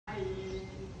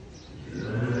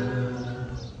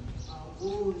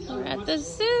the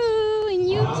zoo in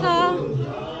Utah.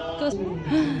 Goes,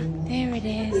 there it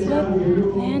is. Look,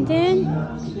 Landon.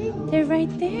 They're right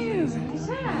there.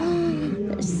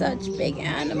 They're such big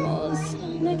animals.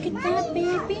 Look at that,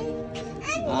 baby.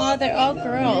 Oh, they're all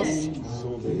girls.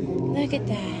 Look at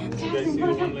that.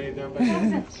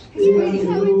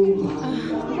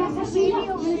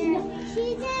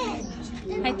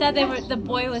 I thought the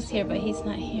boy was here, but he's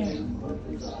not here.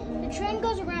 The train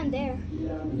goes around there.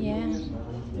 Yeah.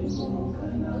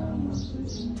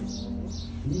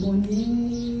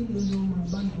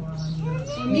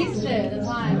 She missed it, the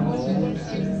time when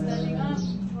she's standing up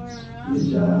for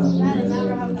that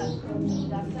never happened.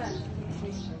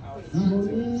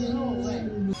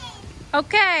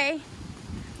 Okay.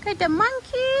 Look at the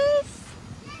monkeys.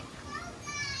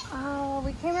 Oh,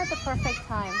 we came at the perfect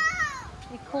time.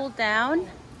 We cooled down.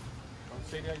 Don't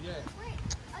say that yet. Wait,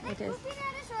 are they It is. pooping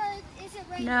at us or is it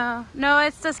right? No,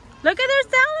 it's just, look at, there's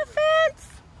the elephants.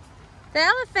 The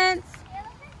elephants.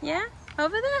 Yeah,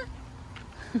 over there.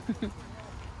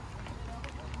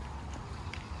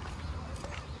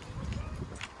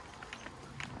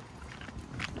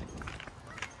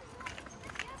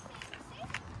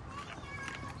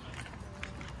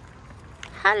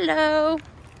 Hello.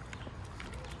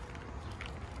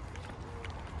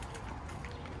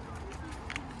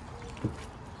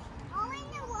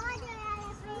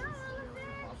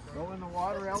 Go in the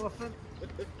water, elephant.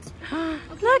 Look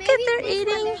at, they're eating.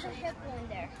 There's a hippo in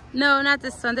there. No, not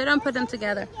this one. They don't put them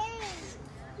together.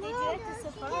 They do at the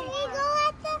safari park. Can we go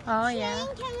at the Oh, train? yeah.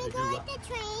 Can we go at the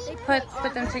train?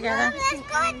 Put them together. Let's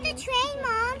go at the train,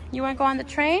 Mom. You want to go on the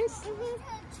trains?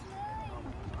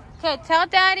 Okay, tell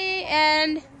Daddy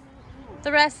and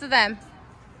the rest of them.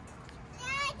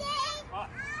 Daddy,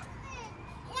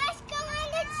 let's go on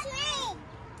the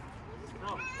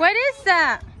train. What is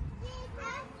that?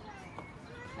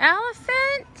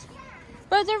 Elephant?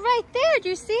 But they're right there. Do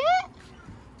you see it?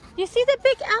 You see the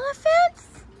big elephants?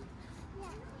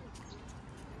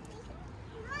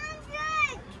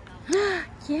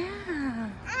 Yeah.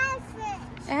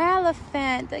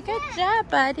 Elephant. Good job,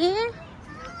 buddy.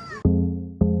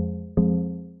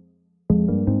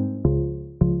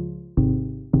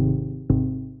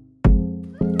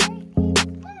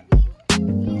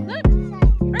 Look,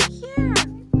 right here.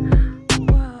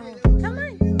 Whoa. Come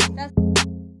on. That's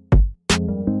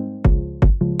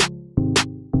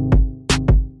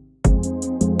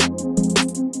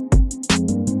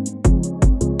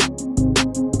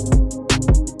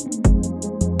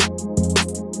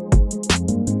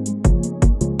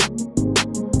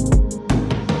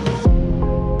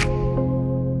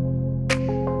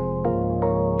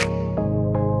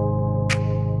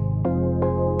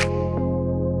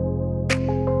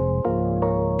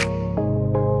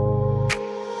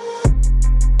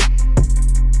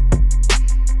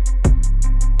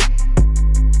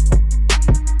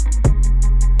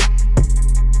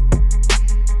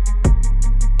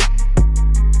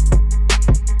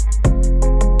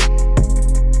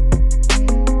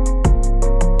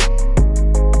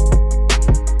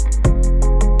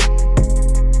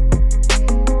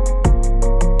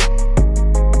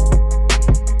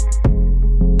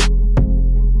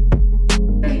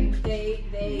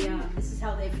This is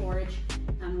how they forage.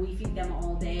 We feed them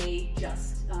all day,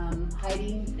 just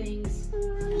hiding things.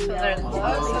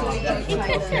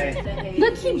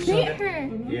 Look, he bit her.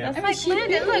 Yeah. That's like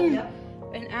Landon. Look. Yep.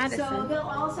 And So Addison. they'll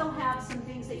also have some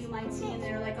things that you might see in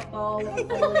there, like a ball of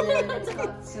fluid. It's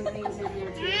got some things in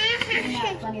there too. And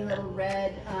that funny little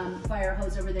red fire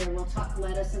hose over there will tuck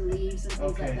lettuce and leaves and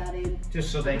things like that in.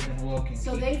 Just so they can look and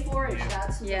So keep- they forage.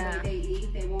 That's the Yeah. way they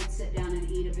eat. They won't sit down and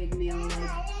eat a big meal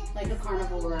like a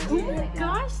carnivore or Oh something my like that.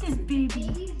 gosh, this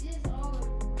baby.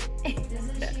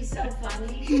 Isn't she so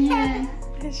funny? Yeah.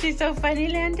 She's so funny,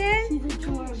 Landon.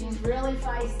 She's really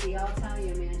feisty, I'll tell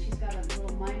you, man. She's got a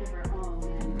little mind of her own.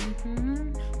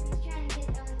 Mhm. He's trying to get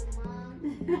down with Mom.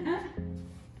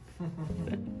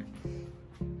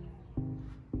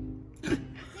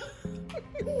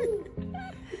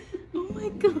 Oh my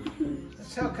god.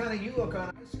 That's how kind of you look on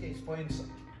ice skates playing some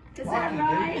Is hockey, that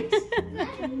right?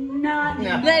 Not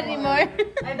anymore. Not anymore.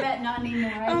 I bet not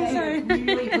anymore. I I'm bet sorry. you're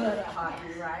really good at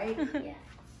hockey, right? Yeah.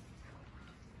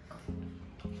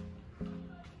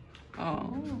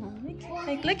 Oh,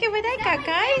 look at what I got,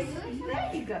 guys.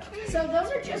 There you go. So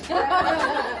those are just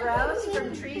browse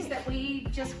from trees that we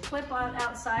just clip on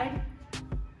outside.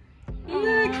 Look,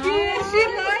 yeah, she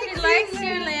likes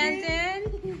you,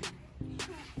 Landon.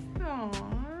 Aww.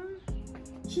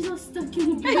 She's all stuck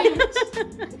in the branch.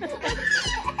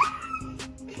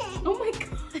 Oh my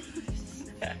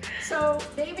god. So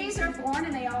babies are born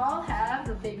and they all have,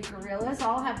 the baby gorillas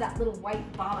all have that little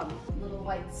white bottom, little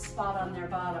white spot on their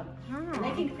bottom. And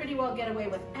they can pretty well get away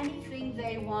with anything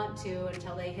they want to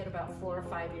until they hit about 4 or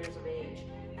 5 years of age.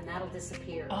 And that'll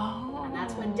disappear. Oh. And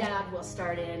that's when Dad will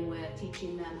start in with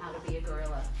teaching them how to be a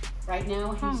gorilla. Right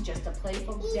now, he's just a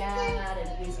playful dad,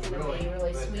 and he's going to be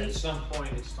really But sweet. at some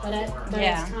point, it's time But to learn.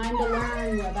 Yeah. it's time to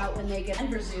learn about when they get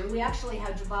Denver Zoo. We actually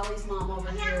have Javali's mom over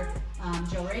here,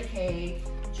 Jo Ray.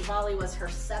 Javali was her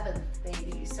 7th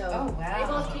baby. So they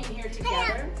both came here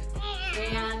together.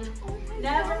 And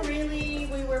never really,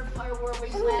 were we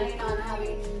planning on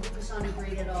having Kusani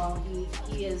breed at all.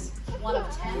 He is one of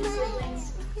 10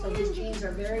 siblings. So his genes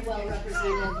are very well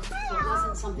represented. So it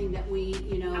wasn't something that we,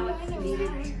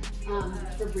 needed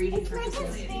for breeding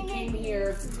purposes. He came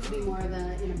here to be more of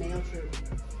a male troop.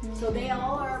 So they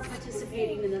all are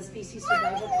participating in the Species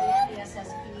Survival Plan, the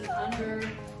SSP, under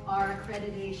our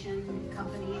accreditation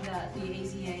company, the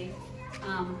AZA.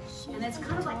 And it's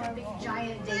kind of like a big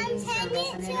giant dating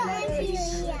service, an internet dating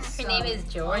service. Her name is All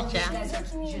these Georgia. guys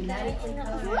are genetically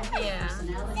coded, Yeah.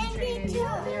 personality traded.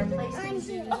 They're placed in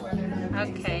zoos where they're going to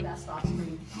produce Okay. the best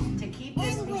offspring to keep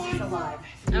this species alive.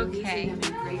 Okay. Using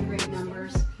them in great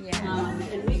numbers. Yeah.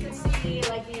 And we could see,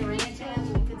 like the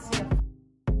orangutans, we could see a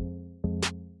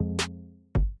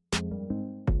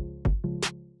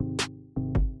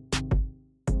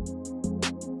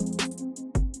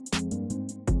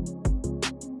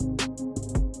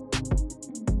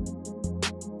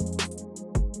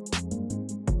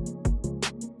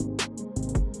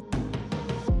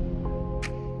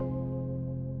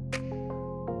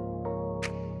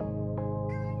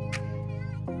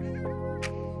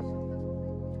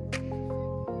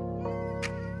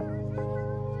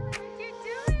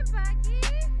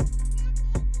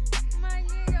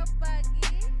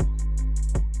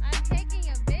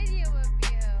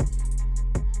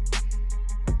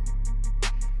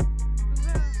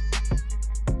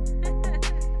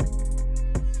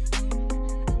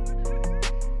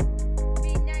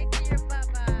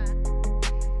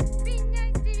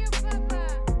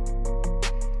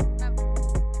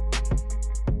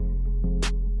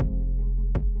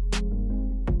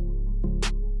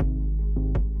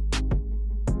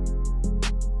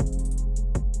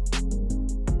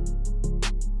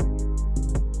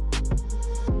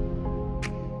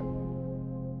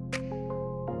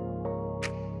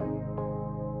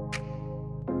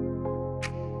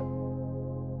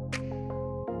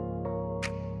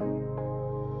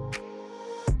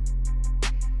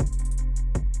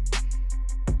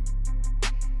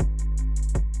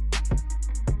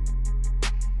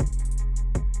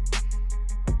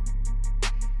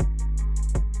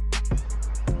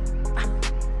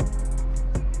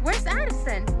Where's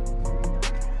Addison?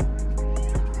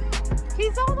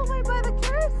 He's all the way by the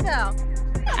carousel.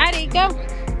 Addie, go.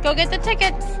 Go get the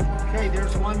tickets. Okay,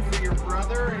 there's one for your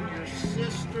brother and your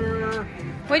sister.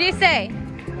 What do you say?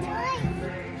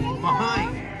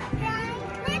 Behind.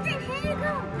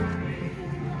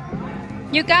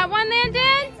 You got one,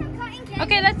 Landon?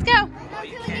 Okay, let's go.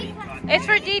 It's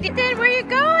for Dee Dee. Where are you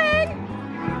going?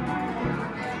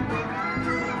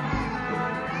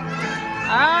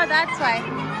 Oh, that's why.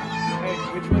 Hey,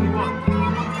 which one do you want?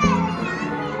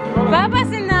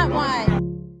 Bubba's in that one.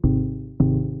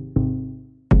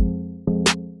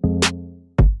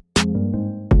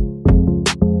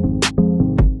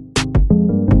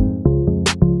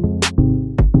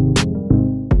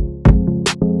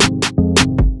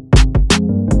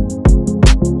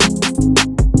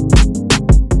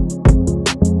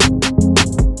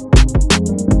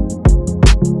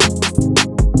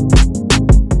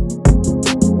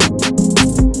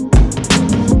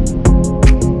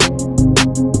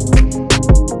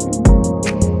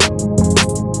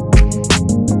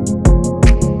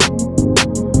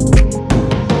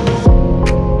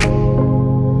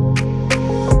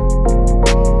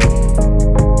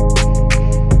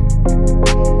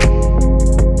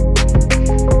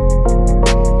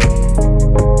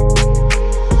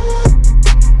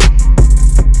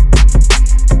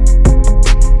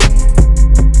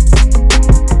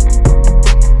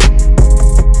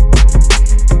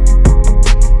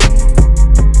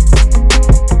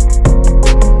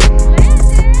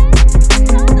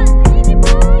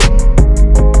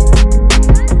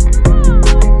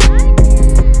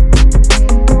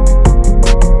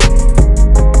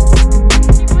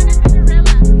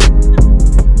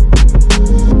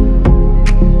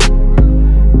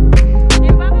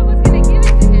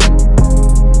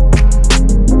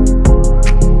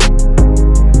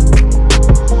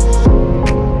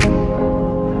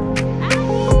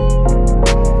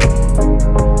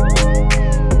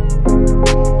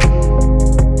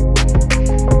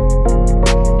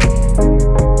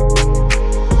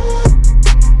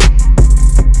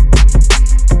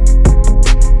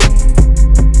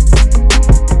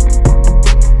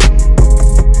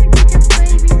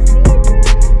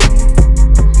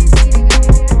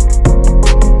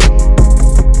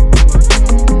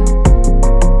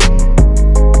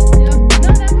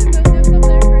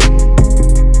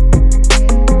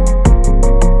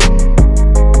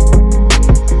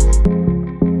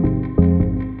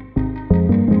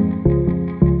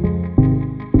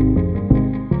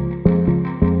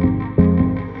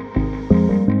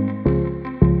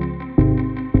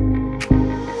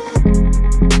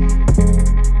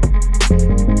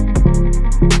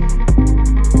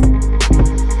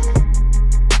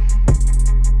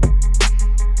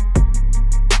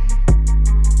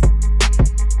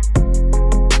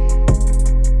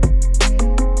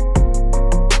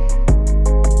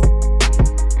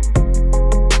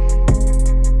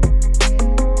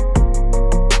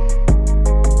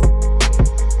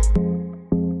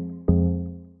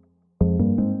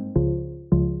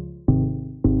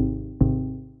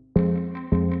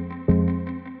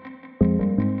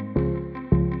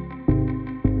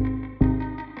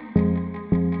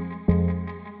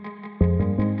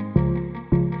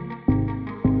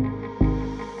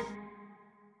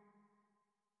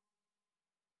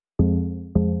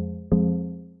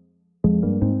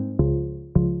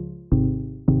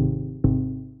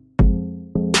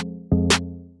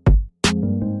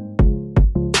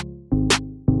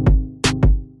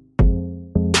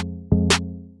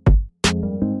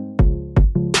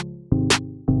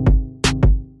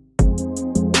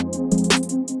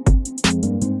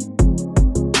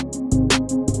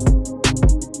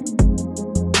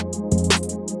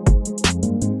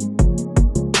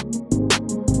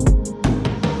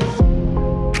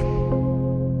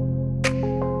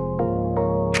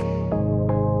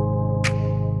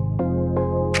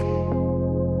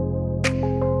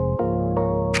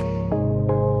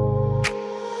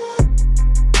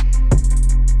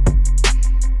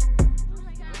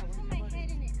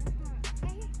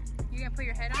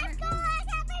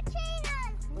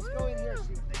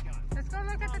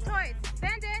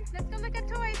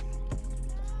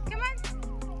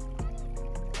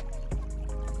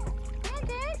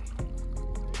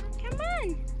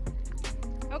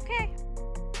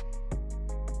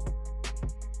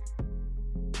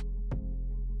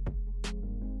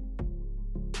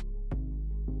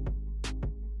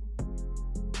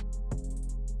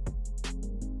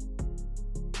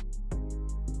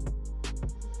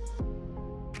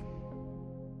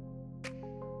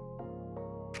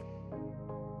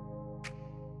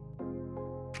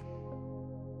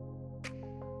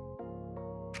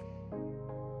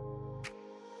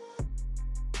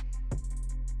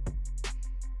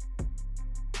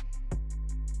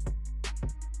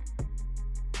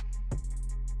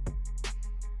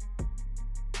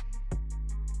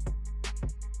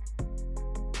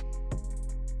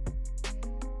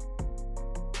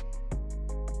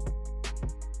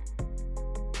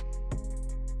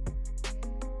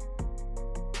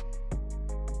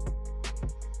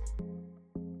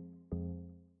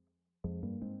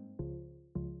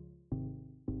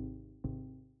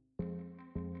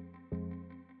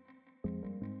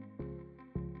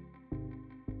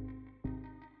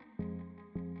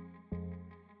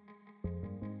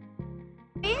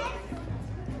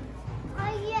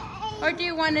 Or do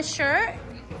you want a shirt?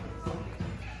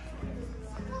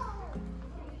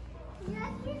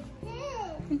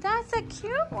 That's a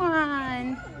cute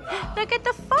one. Look at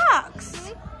the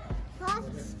fox.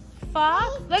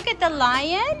 Fox? Look at the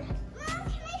lion.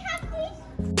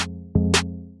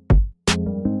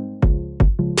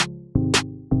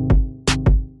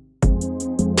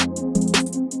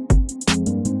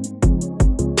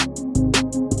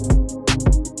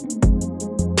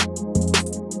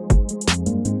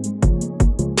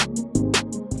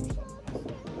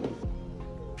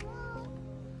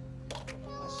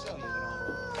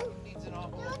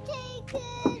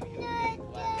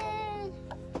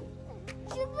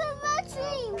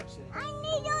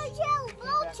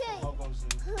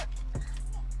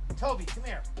 Toby, come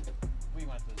here.